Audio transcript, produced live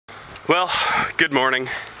Well, good morning.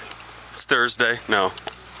 It's Thursday. No.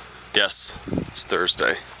 Yes, it's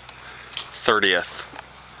Thursday. 30th,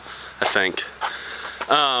 I think.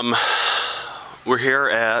 We're here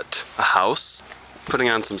at a house, putting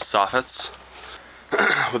on some soffits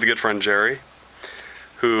with a good friend Jerry,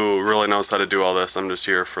 who really knows how to do all this. I'm just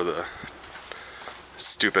here for the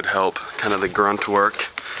stupid help, kind of the grunt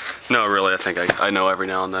work. No, really, I think I know every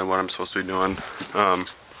now and then what I'm supposed to be doing.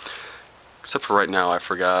 Except for right now, I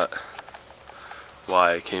forgot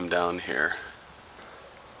why I came down here.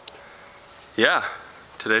 Yeah,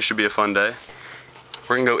 today should be a fun day.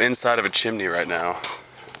 We're gonna go inside of a chimney right now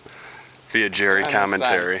via Jerry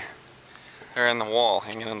commentary. They're in the wall,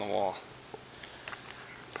 hanging on the wall.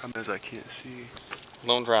 Problem is I can't see.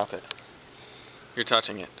 Don't drop it. You're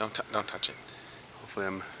touching it. Don't touch it. Hopefully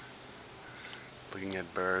I'm looking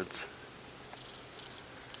at birds.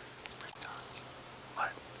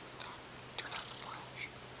 What? Turn on the flash.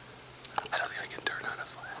 I don't think I can turn on a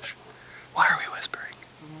flash. Why are we whispering?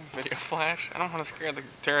 Video flash? I don't want to scare the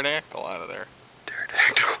pterodactyl out of there.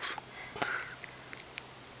 Pterodactyls.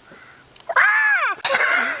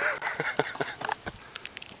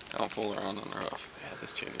 Don't fool around on the roof. Yeah,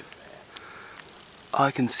 this chimney's bad. Oh,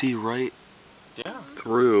 I can see right through.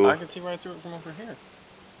 through. I can see right through it from over here.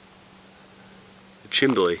 The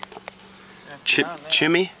chimbley. Yeah,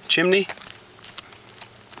 Chimney?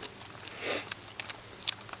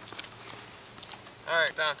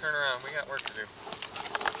 Alright, Don, turn around. We got work to do.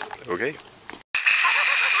 Okay.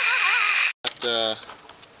 Got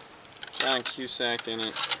John Cusack in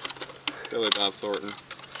it. Billy Bob Thornton.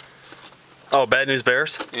 Oh, Bad News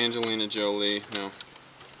Bears? Angelina Jolie. No.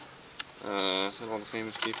 Is that all the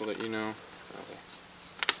famous people that you know? Probably.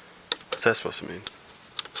 What's that supposed to mean?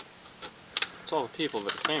 It's all the people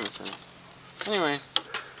that are famous in it. Anyway.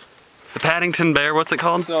 The Paddington Bear, what's it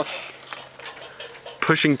called? So,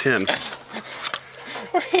 Pushing Tin.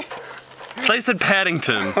 Place at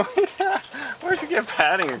Paddington. Where'd you get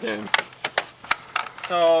Paddington?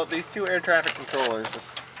 So these two air traffic controllers, this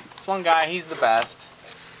one guy, he's the best.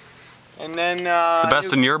 And then The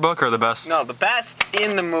best in your book or the best? No, the best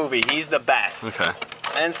in the movie. He's the best. Okay.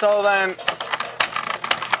 And so then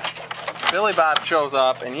Billy Bob shows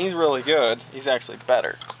up and he's really good. He's actually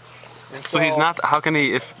better. And So he's not, how can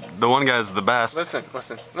he, if the one guy's the best?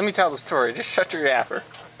 Listen. Let me tell the story. Just shut your yapper.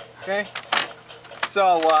 Okay?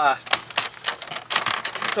 So,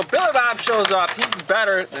 so Billy Bob shows up. He's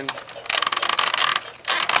better than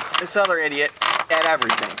this other idiot at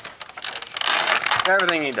everything.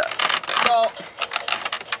 Everything he does. So,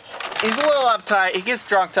 he's a little uptight. He gets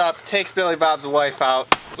drunked up, takes Billy Bob's wife out.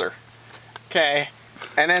 Okay?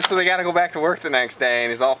 And then so they gotta go back to work the next day,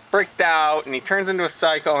 and he's all freaked out, and he turns into a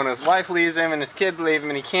psycho, and his wife leaves him, and his kids leave him,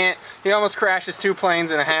 and he almost crashes 2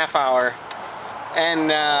 planes in a half hour.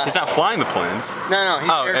 And He's not flying the planes. No, he's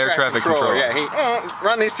air traffic controller. Yeah, he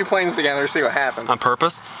run these 2 planes together, see what happens. On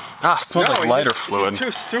purpose? Ah, it smells like lighter fluid. He's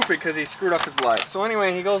too stupid because he screwed up his life. So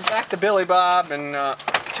anyway, he goes back to Billy Bob and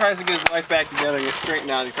tries to get his life back together, get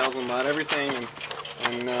straightened out. He tells him about everything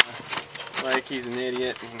and like he's an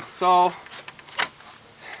idiot. And so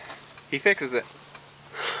he fixes it.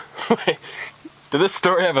 Wait, did this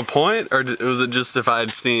story have a point, or was it just if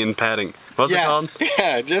I'd seen Paddington? What's it called?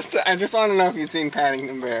 Yeah, I just want to know if you've seen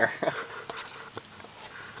Paddington Bear.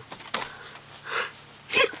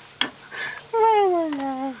 Oh my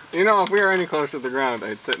god. You know, if we were any closer to the ground,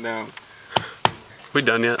 I'd sit down. We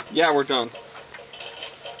done yet? Yeah, we're done.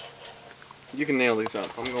 You can nail these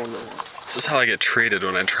up. I'm going to work. This is how I get treated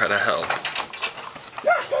when I try to help.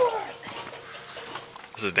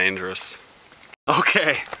 This is dangerous.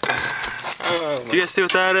 Okay. Do you guys see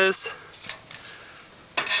what that is?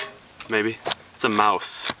 Maybe. It's a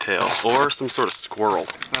mouse tail or some sort of squirrel.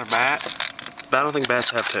 Is that a bat? But I don't think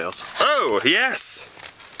bats have tails. Oh, yes!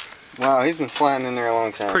 Wow, he's been flying in there a long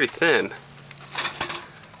It's time. pretty thin.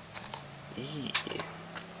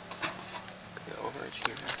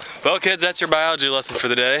 Well, kids, that's your biology lesson for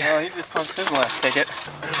the day. Well, he just punched his last ticket.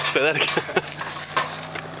 Say that again.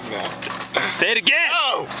 No. Say it again!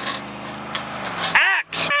 Oh!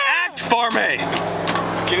 Act! Act for me!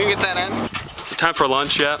 Can you get that in? Is it time for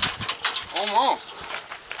lunch yet? Almost.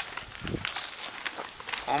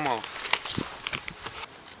 Almost.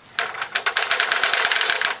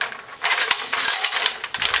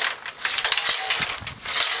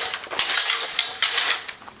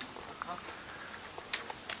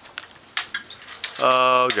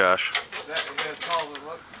 Oh gosh. Is that as tall as it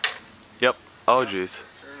looks? Yep. Oh geez.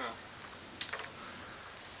 Sure enough.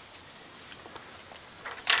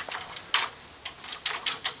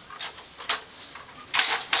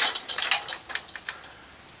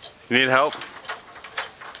 You need help?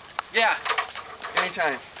 Yeah.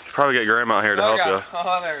 Anytime. Probably get Grandma out here to help you.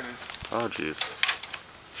 Oh, there it is. Oh, jeez.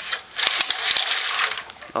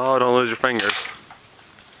 Oh, don't lose your fingers.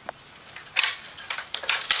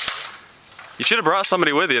 You should have brought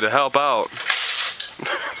somebody with you to help out.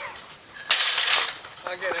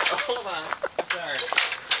 I'll get it. Hold on. Sorry.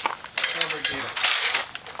 No big deal.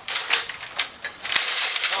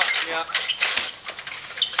 Oh, yeah.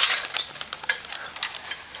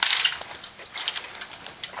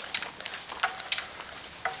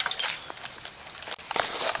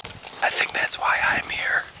 I think that's why I'm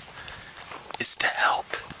here, is to help.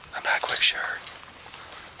 I'm not quite sure.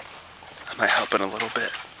 I might help in a little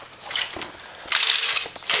bit.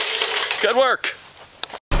 Good work.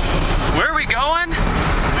 Where are we going?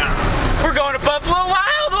 Yeah. We're going to Buffalo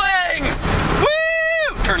Wild Wings!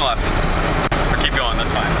 Woo! Turn left. Or keep going,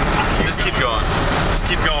 that's fine. Just keep going. Just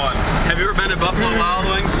keep going. Have you ever been to Buffalo Wild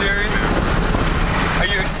Wings, Jerry? Are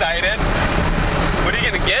you excited? What are you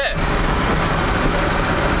gonna get?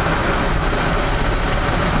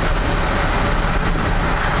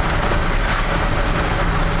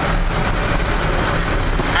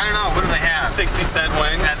 I don't know, what do they have? 60-cent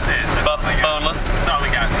wings. That's it. That's boneless. That's all we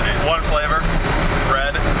got today. One flavor.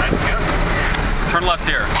 Red. That's good. Turn left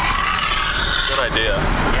here. Good idea.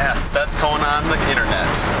 Yes, that's going on the internet.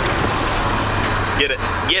 Get it.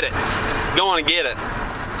 Get it. Go on and get it.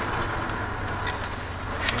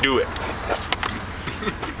 Do it.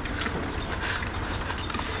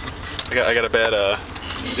 I got a bad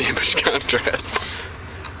damage contrast.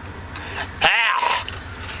 Ah!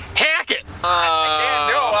 Hack it! I can't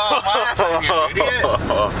do it while I'm laughing, you idiot.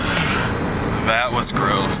 That was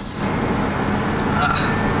gross.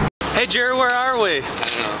 Hey Jerry, where are we? I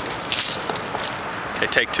don't know. Okay,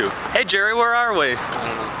 take two. Hey Jerry, where are we? I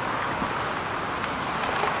don't know.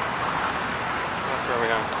 That's where we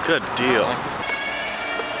are. Good deal. I like this.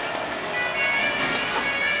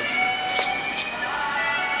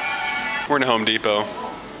 We're in Home Depot.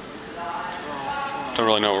 Don't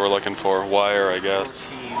really know what we're looking for. Wire, I guess.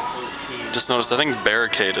 Just noticed, I think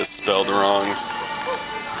barricade is spelled wrong.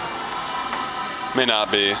 May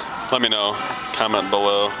not be. Let me know. Comment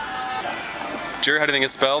below. Jerry, how do you think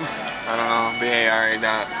it's spelled? I don't know. B-A-R-A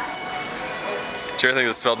dot. Jerry thinks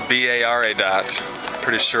it's spelled B-A-R-A dot.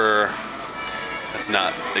 Pretty sure that's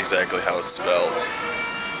not exactly how it's spelled.